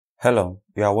Hello,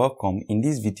 you are welcome. In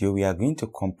this video, we are going to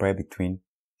compare between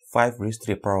 5 raised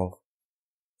to the power of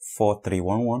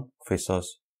 4311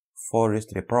 versus 4 raised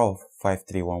to the power of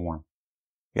 5311.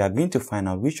 We are going to find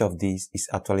out which of these is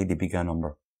actually the bigger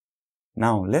number.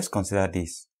 Now, let's consider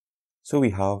this. So we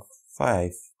have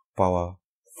 5 power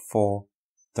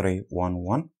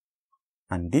 4311,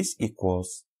 and this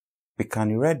equals, we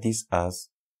can write this as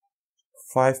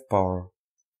 5 power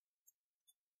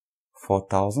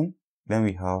 4000. Then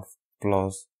we have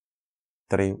plus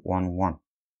 311.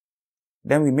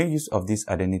 Then we make use of this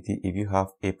identity if you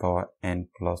have a power n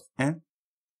plus n.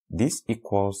 This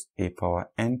equals a power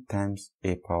n times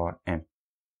a power n.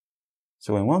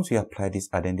 So once we apply this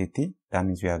identity, that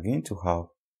means we are going to have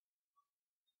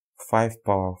 5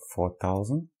 power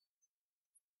 4000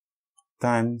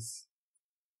 times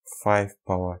 5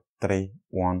 power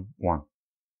 311.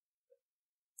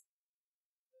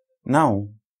 Now,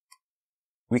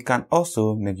 we can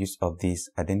also make use of this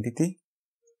identity.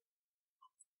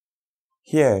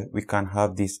 Here we can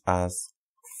have this as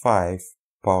 5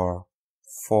 power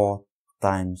 4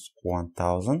 times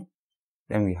 1000.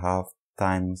 Then we have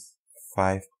times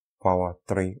 5 power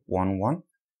 311.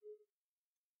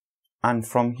 And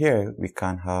from here we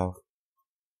can have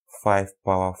 5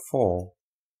 power 4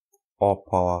 or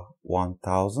power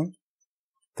 1000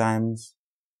 times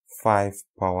 5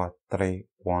 power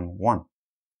 311.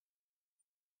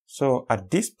 So at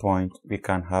this point, we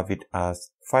can have it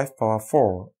as 5 power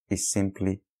 4 is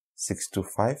simply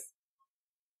 625.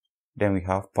 Then we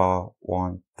have power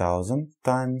 1000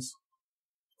 times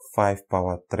 5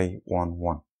 power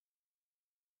 311.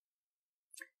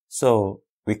 So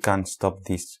we can stop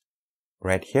this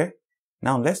right here.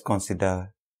 Now let's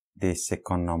consider the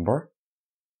second number.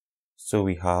 So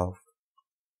we have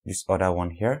this other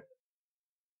one here,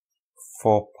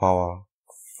 4 power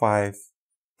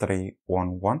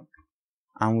 5311,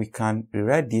 and we can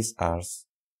rewrite this as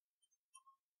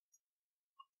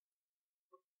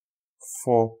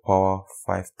 4 power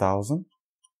 5000.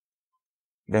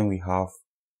 Then we have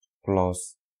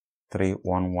plus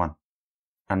 311,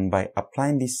 and by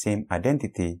applying this same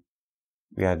identity,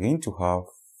 we are going to have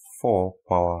 4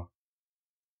 power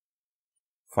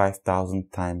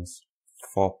 5000 times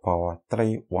 4 power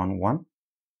 311.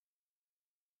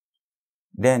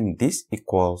 Then this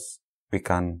equals, we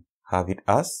can have it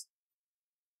as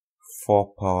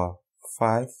 4 power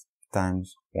 5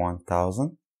 times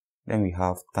 1000. Then we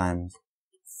have times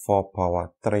 4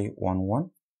 power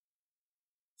 311.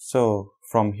 So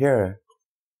from here,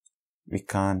 we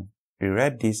can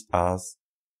rewrite this as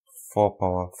 4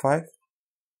 power 5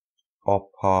 or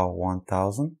power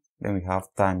 1000. Then we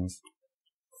have times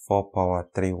 4 power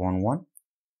 311.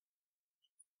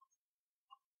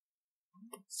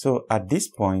 So at this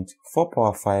point, 4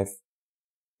 power 5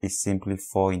 is simply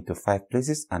 4 into 5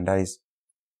 places, and that is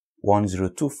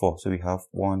 1024. So we have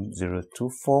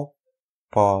 1024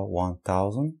 power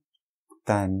 1000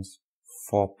 times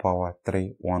 4 power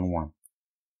 311.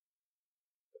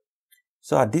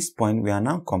 So at this point, we are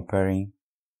now comparing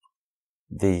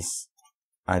this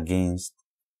against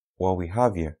what we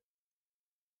have here,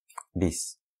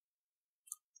 this.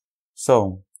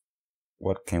 So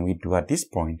what can we do at this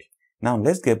point? Now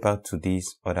let's get back to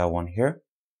this other one here.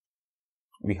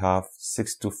 We have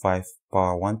 625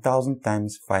 power 1000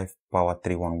 times 5 power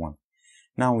 311.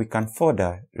 Now we can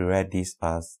further rewrite this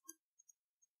as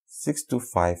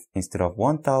 625 instead of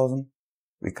 1000.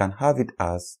 We can have it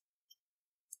as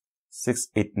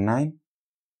 689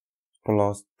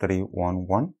 plus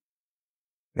 311.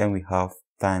 Then we have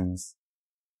times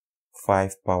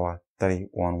 5 power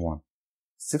 311.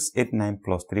 689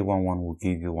 plus 311 will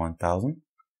give you 1000.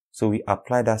 So we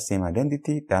apply that same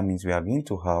identity. That means we are going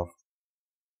to have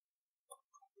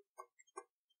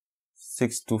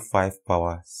 625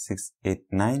 power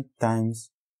 689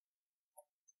 times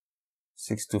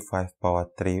 625 power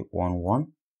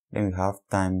 311. Then we have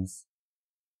times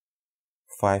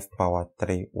 5 power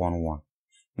 311.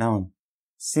 Now,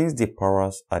 since the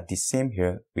powers are the same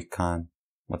here, we can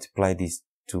multiply these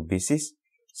two bases.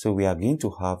 So we are going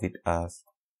to have it as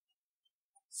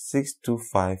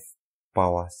 625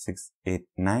 power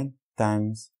 689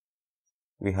 times,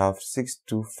 we have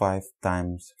 625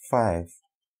 times 5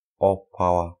 or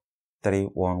power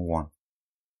 311.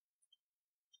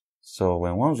 So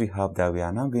once we have that, we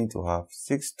are now going to have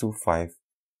 625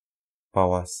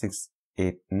 power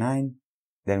 689.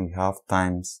 Then we have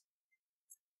times.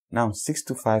 Now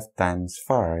 625 times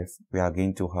 5, we are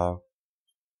going to have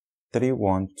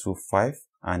 3125,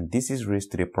 and this is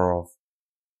raised to the power of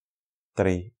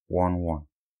 311.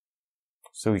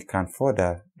 So we can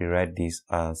further rewrite this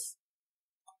as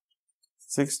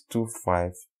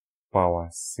 625 power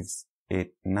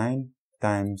 689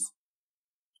 times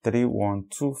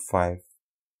 3125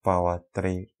 power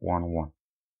 311.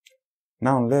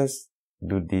 Now let's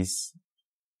do this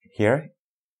here.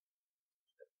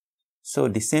 So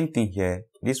the same thing here,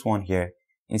 this one here,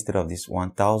 instead of this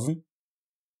 1000,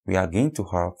 we are going to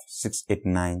have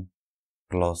 689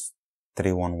 plus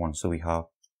 311. So we have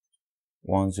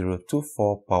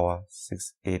 1024 power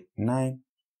 689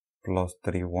 plus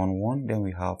 311. Then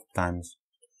we have times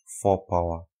 4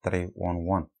 power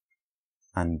 311.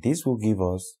 And this will give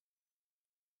us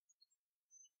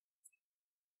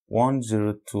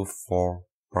 1024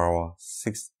 power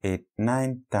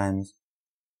 689 times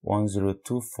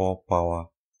 1024 power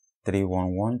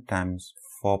 311 times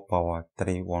 4 power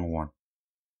 311.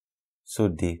 So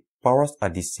the powers are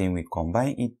the same. We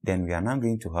combine it, then we are now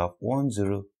going to have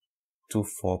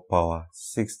 1024 power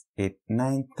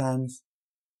 689 times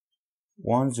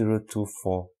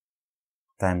 1024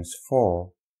 times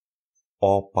 4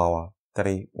 all power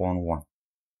 311.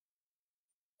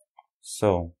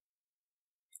 So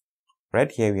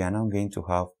right here we are now going to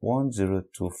have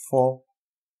 1024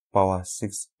 power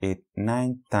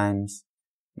 689 times,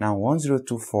 now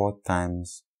 1024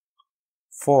 times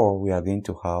 4, we are going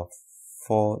to have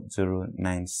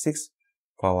 4096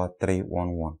 power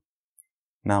 311.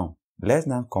 Now let's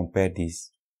now compare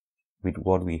this with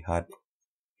what we had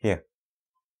here.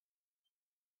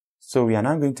 So we are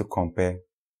now going to compare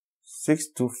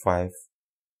 625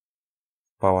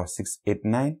 power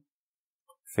 689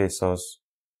 versus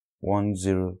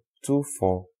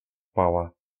 1024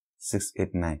 power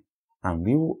 689, and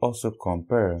we will also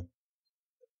compare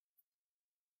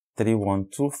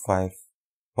 3125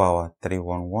 power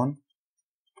 311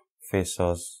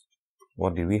 versus,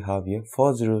 what do we have here,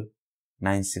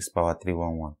 4096 power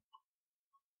 311.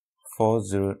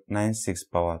 4096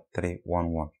 power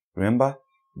 311. Remember,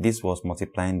 this was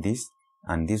multiplying this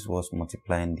and this was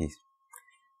multiplying this.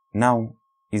 Now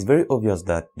it's very obvious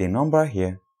that the number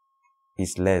here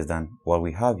is less than what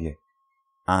we have here,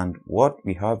 and what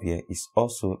we have here is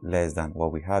also less than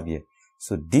what we have here.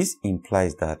 So this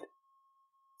implies that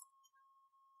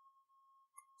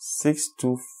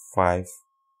 625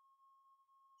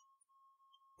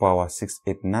 power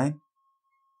 689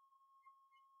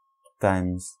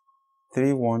 times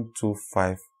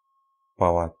 3125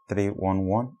 power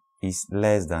 311 is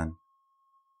less than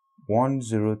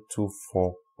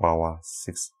 1024 power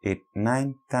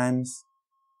 689 times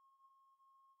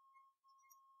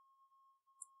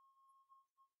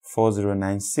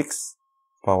 4096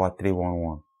 power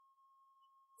 311.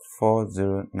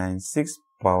 4096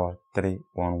 power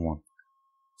 311.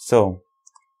 So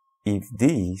if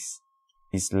this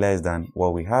is less than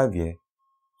what we have here,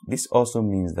 this also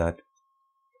means that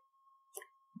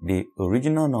the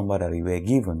original number that we were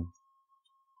given,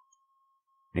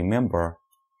 remember,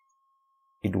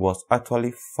 it was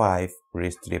actually 5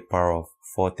 raised to the power of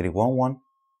 4311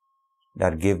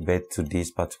 that gave birth to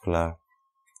this particular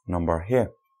number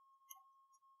here,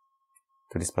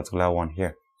 to this particular one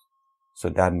here. So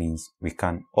that means we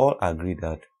can all agree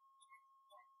that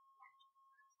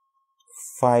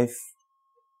 5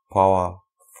 power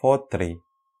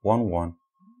 4311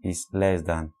 is less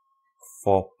than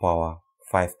 4 power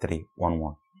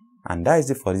 5311. And that is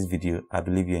it for this video. I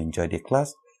believe you enjoyed the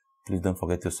class. Please don't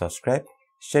forget to subscribe,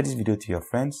 share this video to your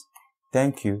friends.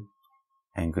 Thank you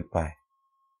and goodbye.